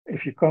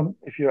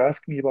if you ask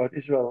me about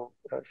Israel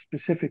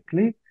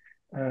specifically,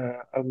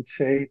 I would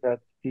say that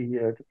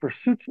the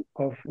pursuit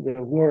of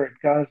the war in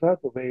Gaza,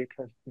 the way it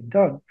has been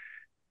done,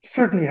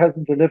 certainly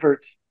hasn't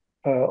delivered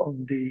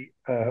on the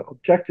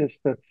objectives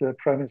that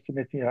Prime Minister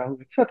Netanyahu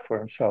had set for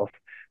himself,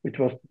 which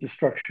was the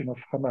destruction of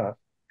Hamas.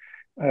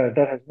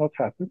 That has not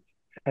happened,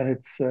 and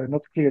it's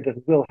not clear that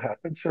it will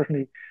happen.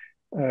 Certainly,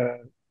 uh,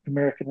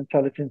 American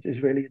intelligence,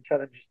 Israeli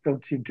intelligence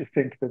don't seem to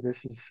think that this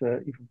is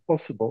even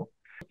possible.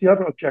 The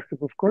other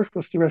objective, of course,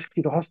 was to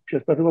rescue the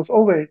hostages, but it was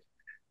always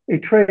a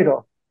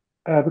trade-off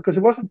because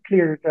it wasn't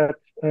clear that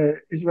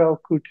Israel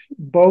could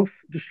both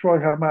destroy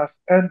Hamas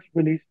and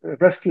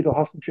rescue the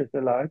hostages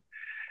alive.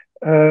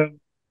 Um,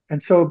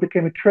 and so it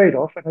became a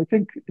trade-off. And I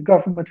think the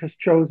government has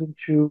chosen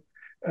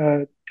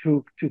uh,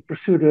 to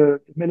pursue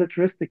the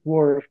militaristic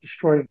war of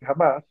destroying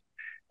Hamas,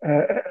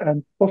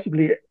 and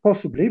possibly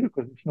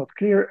because it's not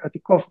clear at the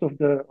cost of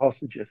the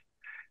hostages.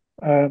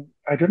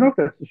 I don't know if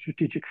that's a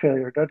strategic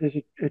failure. That is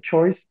a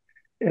choice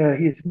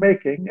he is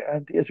making,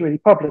 and the Israeli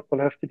public will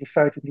have to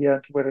decide in the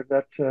end whether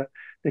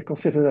they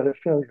consider that a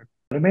failure.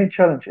 The main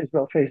challenge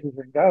Israel faces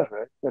in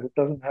Gaza is that it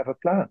doesn't have a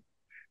plan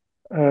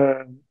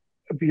um,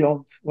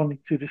 beyond wanting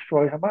to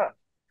destroy Hamas.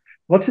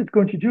 What's it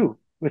going to do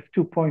with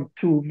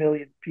 2.2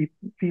 million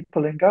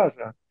people in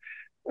Gaza?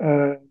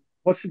 Uh,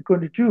 what's it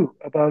going to do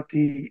about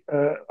the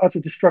utter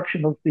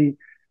destruction of the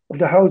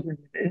housing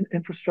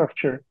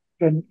infrastructure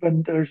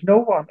when there's no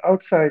one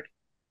outside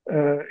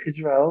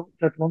Israel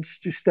that wants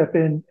to step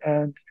in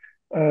and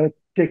uh,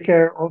 take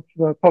care of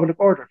public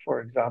order,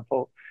 for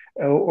example,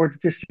 or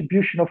the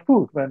distribution of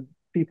food when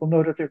people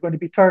know that they're going to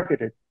be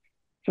targeted?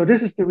 So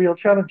this is the real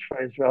challenge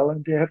for Israel,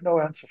 and they have no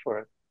answer for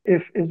it.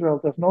 If Israel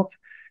does not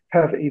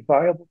have a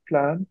viable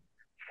plan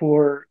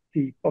for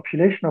the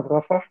population of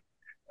Rafah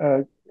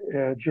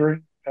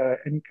during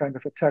any kind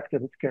of attack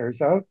that it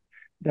carries out,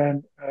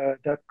 then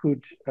that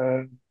could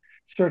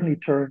certainly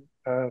turn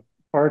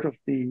part of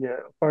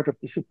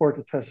the support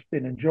it has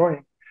been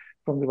enjoying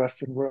from the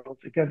Western world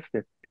against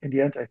it. In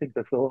the end, I think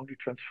that will only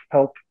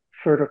help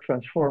further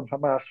transform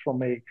Hamas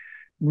from a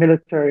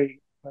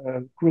military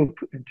group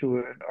into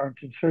an armed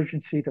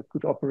insurgency that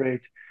could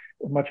operate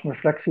much more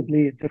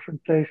flexibly in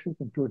different places,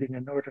 including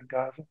in northern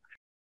Gaza.